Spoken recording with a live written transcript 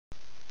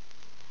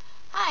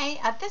Hi,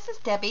 this is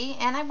Debbie,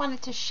 and I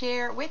wanted to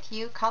share with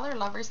you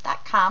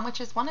ColorLovers.com, which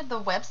is one of the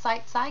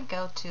websites I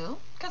go to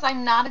because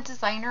I'm not a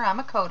designer, I'm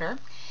a coder,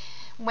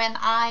 when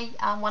I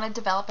want to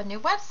develop a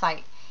new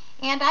website.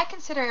 And I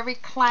consider every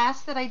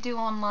class that I do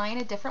online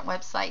a different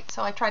website,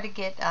 so I try to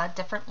get a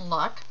different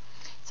look.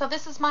 So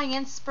this is my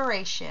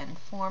inspiration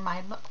for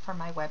my look for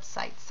my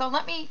website. So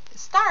let me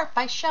start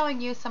by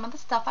showing you some of the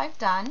stuff I've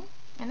done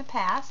in the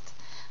past.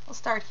 We'll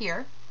start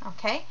here.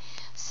 Okay,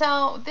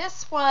 so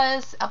this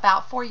was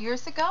about 4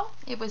 years ago.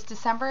 It was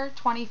December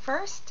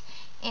 21st,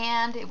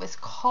 and it was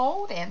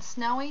cold and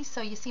snowy, so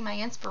you see my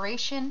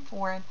inspiration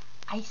for an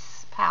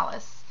ice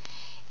palace.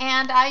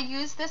 And I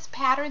used this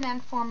pattern then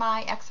for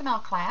my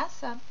XML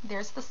class.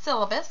 There's the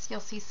syllabus.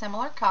 You'll see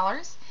similar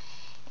colors.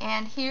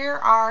 And here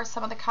are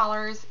some of the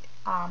colors,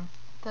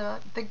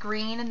 the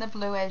green and the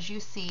blue, as you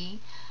see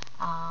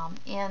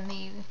in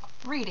the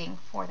reading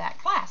for that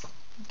class.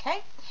 Okay,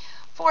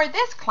 for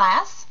this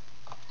class,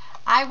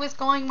 I was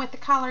going with the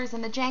colors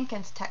in the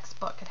Jenkins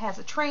textbook. It has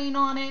a train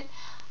on it.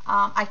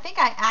 I think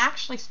I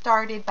actually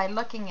started by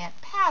looking at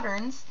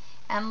patterns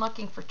and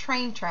looking for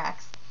train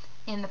tracks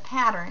in the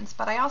patterns,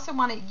 but I also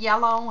wanted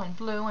yellow and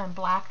blue and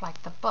black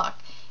like the book.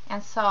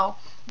 And so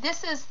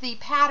this is the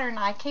pattern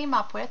I came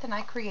up with, and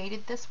I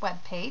created this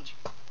web page.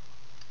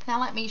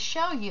 Now let me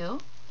show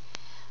you.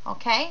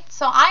 Okay,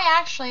 so I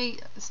actually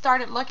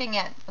started looking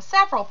at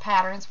several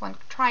patterns when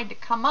trying to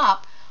come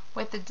up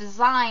with the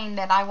design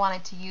that I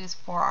wanted to use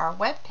for our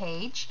web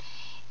page.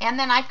 And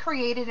then I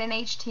created an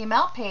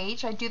HTML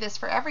page. I do this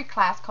for every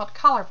class, called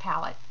Color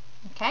Palette.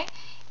 Okay,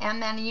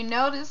 and then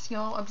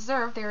you'll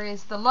observe there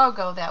is the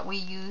logo that we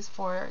use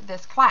for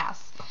this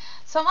class.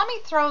 So let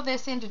me throw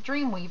this into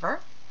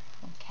Dreamweaver.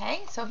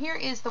 Okay, so here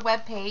is the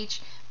web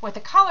page with the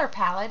color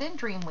palette in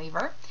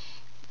Dreamweaver.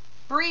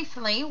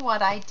 Briefly,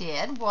 what I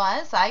did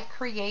was I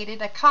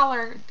created a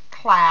color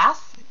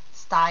class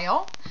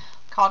style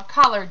called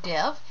Color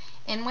Div,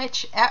 in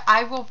which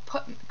I will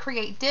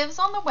create divs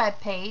on the web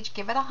page,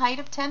 give it a height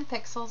of 10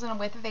 pixels and a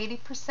width of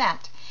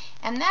 80%,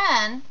 and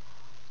then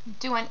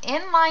do an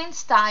inline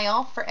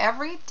style for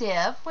every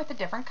div with a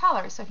different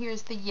color. So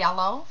here's the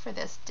yellow for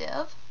this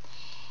div,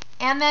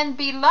 and then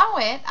below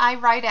it I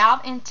write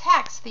out in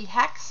text the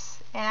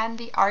hex and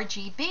the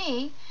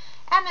RGB,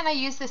 and then I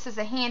use this as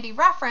a handy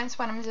reference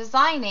when I'm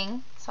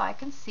designing, so I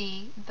can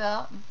see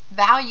the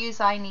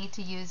values I need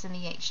to use in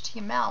the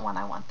HTML when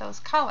I want those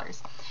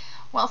colors.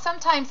 Well,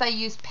 sometimes I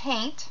use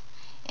Paint,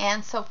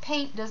 and so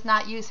Paint does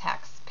not use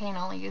hex. Paint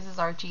only uses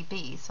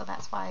RGB, so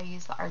that's why I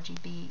use the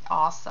RGB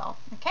also.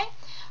 Okay,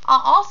 I'll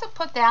also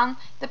put down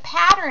the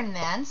pattern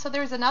then. So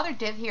there's another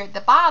div here at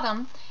the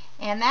bottom,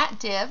 and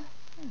that div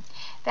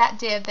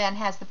then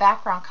has the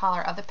background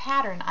color of the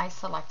pattern I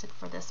selected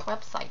for this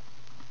website.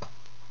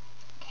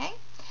 Okay,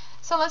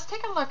 so let's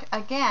take a look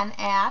again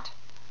at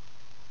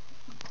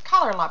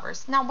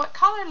ColorLovers. Now, what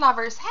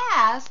ColorLovers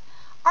has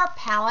are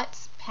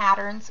palettes,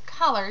 patterns,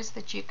 colors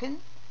that you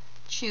can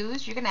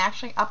choose. You can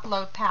actually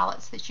upload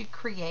palettes that you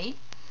create.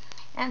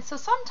 And so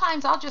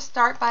sometimes I'll just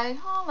start by,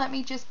 let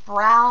me just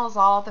browse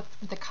all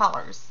the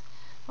colors.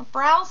 Well,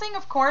 browsing,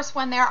 of course,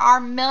 when there are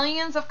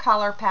millions of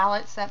color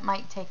palettes, that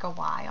might take a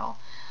while.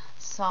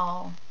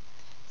 So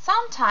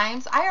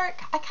sometimes I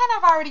kind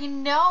of already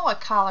know a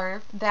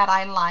color that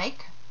I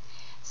like.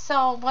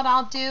 So what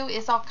I'll do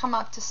is I'll come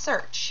up to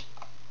search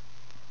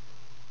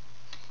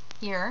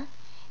here,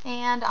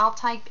 and I'll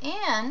type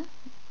in,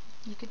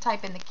 you can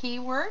type in the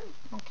keyword,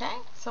 okay,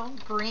 so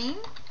green,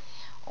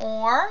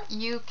 or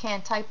you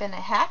can type in a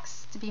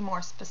hex to be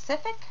more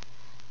specific,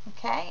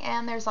 okay,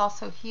 and there's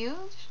also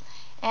huge.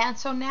 And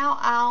so now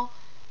I'll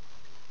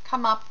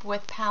come up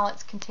with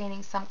palettes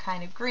containing some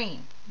kind of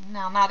green.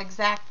 Now, not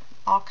exact,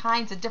 all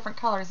kinds of different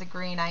colors of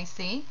green I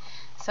see.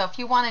 So if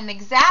you want an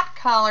exact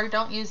color,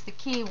 don't use the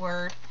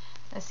keyword.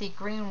 Let's see,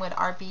 green would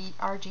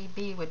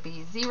RGB would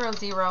be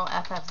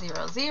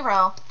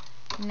 00FF00.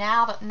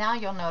 Now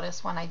you'll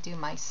notice when I do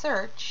my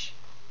search,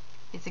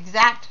 it's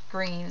exact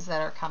greens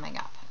that are coming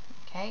up.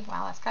 Okay,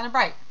 wow, that's kind of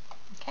bright.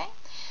 Okay,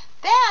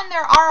 then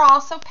there are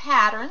also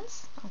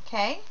patterns.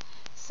 Okay,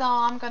 so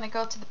I'm going to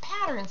go to the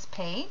patterns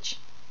page.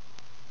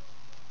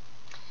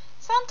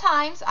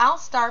 Sometimes I'll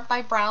start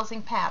by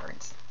browsing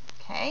patterns.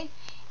 Okay,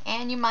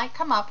 and you might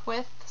come up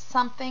with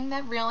something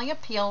that really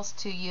appeals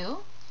to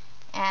you,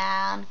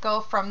 and go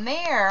from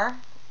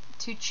there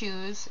to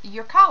choose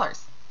your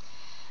colors.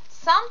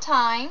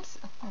 Sometimes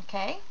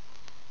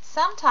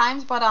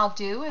what I'll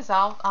do is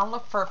I'll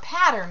look for a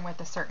pattern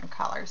with a certain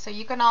color. So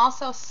you can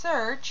also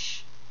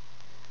search,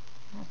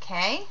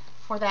 okay,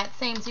 for that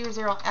same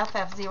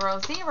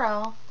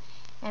 00FF00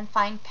 and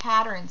find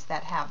patterns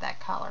that have that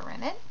color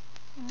in it.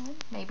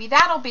 Maybe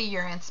that'll be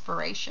your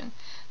inspiration.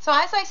 So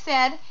as I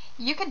said,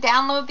 you can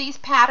download these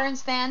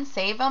patterns then,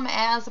 save them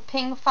as a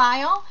PNG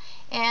file,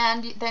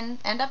 and then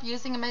end up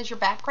using them as your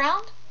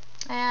background.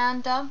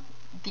 And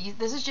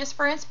this is just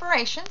for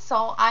inspiration,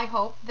 so I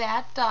hope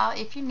that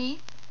if you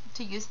need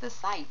to use this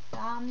site,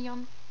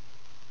 you'll